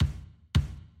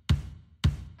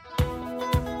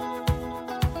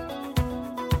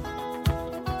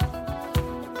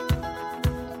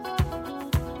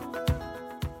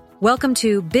Welcome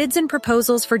to Bids and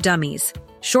Proposals for Dummies,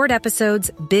 Short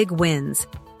Episodes, Big Wins,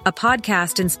 a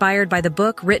podcast inspired by the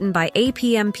book written by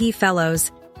APMP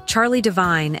fellows Charlie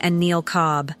Devine and Neil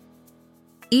Cobb.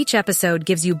 Each episode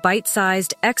gives you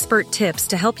bite-sized, expert tips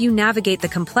to help you navigate the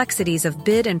complexities of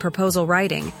bid and proposal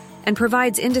writing and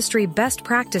provides industry best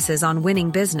practices on winning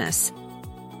business.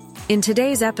 In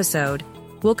today's episode,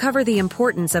 we'll cover the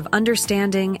importance of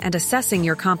understanding and assessing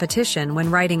your competition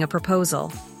when writing a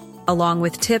proposal, along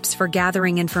with tips for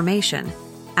gathering information,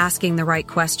 asking the right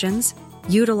questions,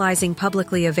 utilizing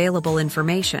publicly available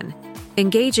information,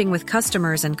 engaging with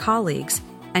customers and colleagues,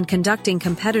 and conducting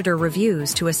competitor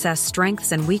reviews to assess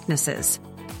strengths and weaknesses.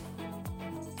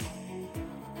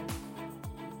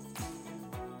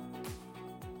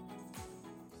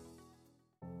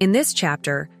 In this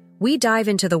chapter, we dive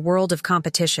into the world of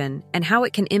competition and how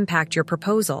it can impact your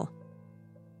proposal.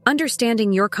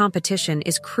 Understanding your competition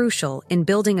is crucial in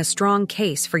building a strong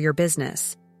case for your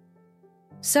business.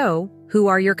 So, who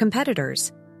are your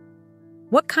competitors?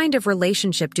 What kind of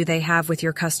relationship do they have with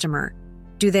your customer?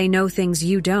 Do they know things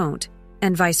you don't,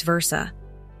 and vice versa?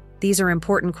 These are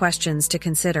important questions to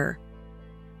consider.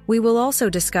 We will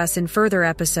also discuss in further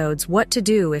episodes what to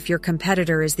do if your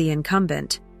competitor is the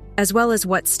incumbent, as well as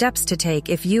what steps to take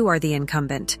if you are the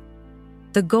incumbent.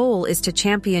 The goal is to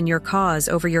champion your cause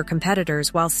over your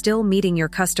competitors while still meeting your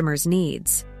customers'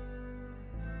 needs.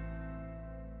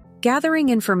 Gathering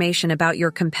information about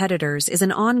your competitors is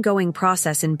an ongoing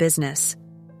process in business.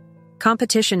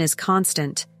 Competition is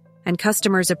constant, and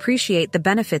customers appreciate the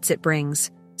benefits it brings,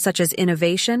 such as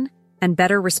innovation and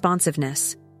better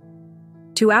responsiveness.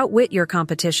 To outwit your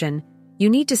competition, you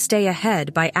need to stay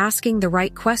ahead by asking the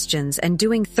right questions and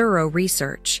doing thorough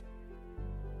research.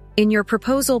 In your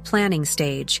proposal planning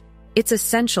stage, it's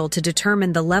essential to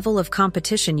determine the level of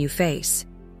competition you face.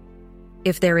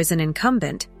 If there is an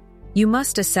incumbent, you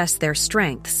must assess their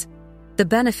strengths, the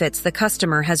benefits the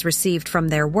customer has received from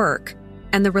their work,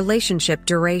 and the relationship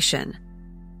duration.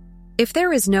 If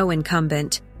there is no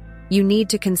incumbent, you need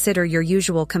to consider your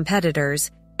usual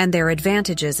competitors and their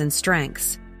advantages and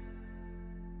strengths.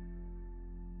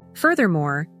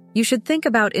 Furthermore, you should think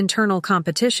about internal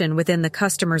competition within the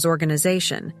customer's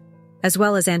organization, as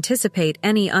well as anticipate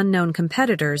any unknown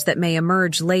competitors that may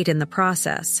emerge late in the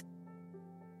process.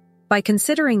 By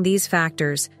considering these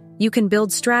factors, you can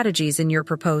build strategies in your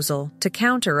proposal to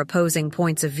counter opposing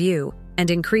points of view and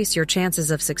increase your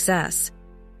chances of success.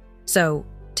 So,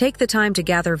 take the time to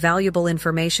gather valuable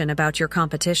information about your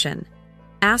competition,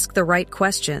 ask the right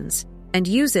questions, and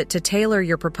use it to tailor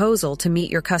your proposal to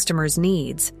meet your customers'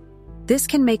 needs. This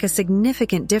can make a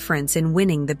significant difference in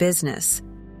winning the business.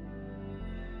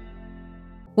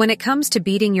 When it comes to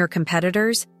beating your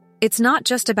competitors, it's not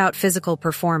just about physical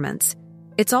performance.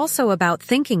 It's also about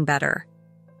thinking better.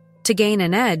 To gain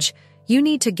an edge, you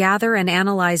need to gather and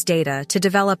analyze data to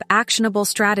develop actionable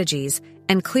strategies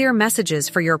and clear messages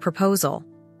for your proposal.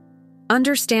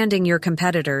 Understanding your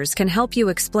competitors can help you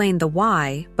explain the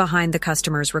why behind the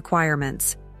customer's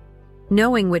requirements.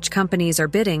 Knowing which companies are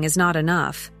bidding is not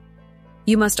enough.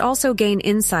 You must also gain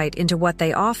insight into what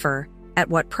they offer, at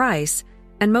what price,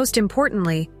 and most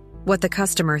importantly, what the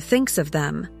customer thinks of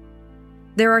them.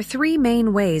 There are three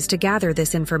main ways to gather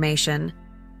this information: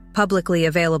 publicly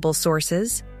available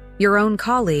sources, your own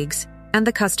colleagues, and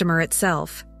the customer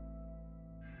itself.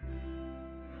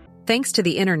 Thanks to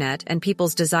the internet and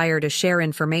people's desire to share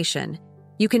information,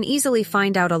 you can easily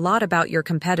find out a lot about your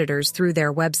competitors through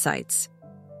their websites.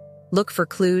 Look for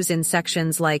clues in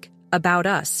sections like About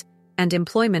Us and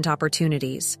Employment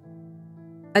Opportunities.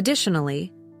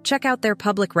 Additionally, check out their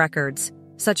public records,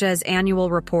 such as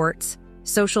annual reports,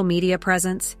 social media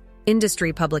presence,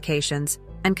 industry publications,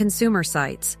 and consumer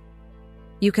sites.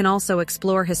 You can also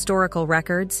explore historical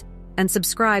records and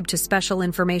subscribe to special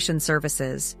information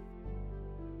services.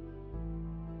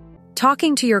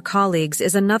 Talking to your colleagues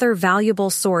is another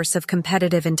valuable source of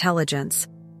competitive intelligence.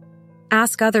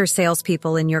 Ask other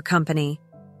salespeople in your company,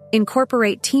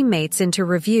 incorporate teammates into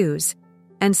reviews,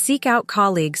 and seek out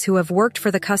colleagues who have worked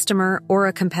for the customer or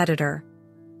a competitor.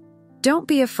 Don't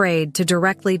be afraid to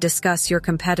directly discuss your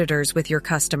competitors with your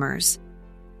customers.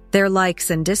 Their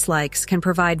likes and dislikes can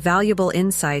provide valuable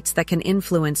insights that can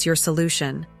influence your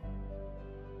solution.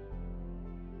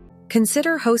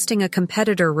 Consider hosting a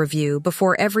competitor review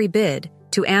before every bid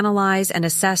to analyze and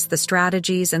assess the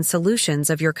strategies and solutions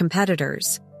of your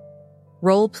competitors.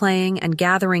 Role-playing and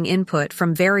gathering input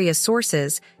from various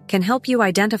sources can help you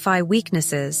identify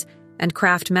weaknesses and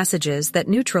craft messages that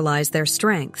neutralize their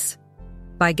strengths.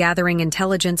 By gathering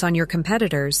intelligence on your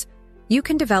competitors, you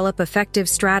can develop effective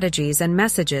strategies and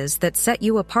messages that set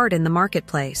you apart in the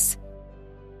marketplace.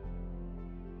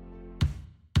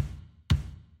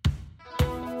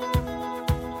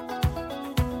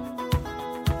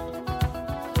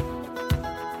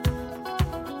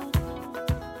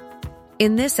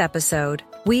 In this episode,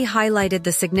 we highlighted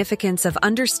the significance of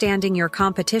understanding your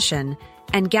competition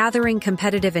and gathering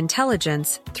competitive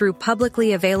intelligence through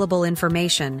publicly available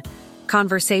information,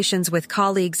 conversations with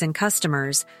colleagues and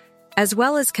customers, as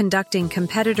well as conducting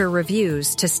competitor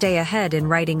reviews to stay ahead in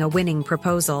writing a winning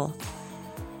proposal.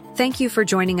 Thank you for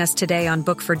joining us today on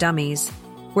Book for Dummies,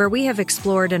 where we have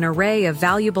explored an array of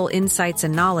valuable insights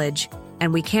and knowledge,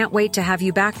 and we can't wait to have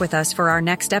you back with us for our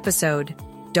next episode.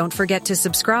 Don't forget to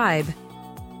subscribe.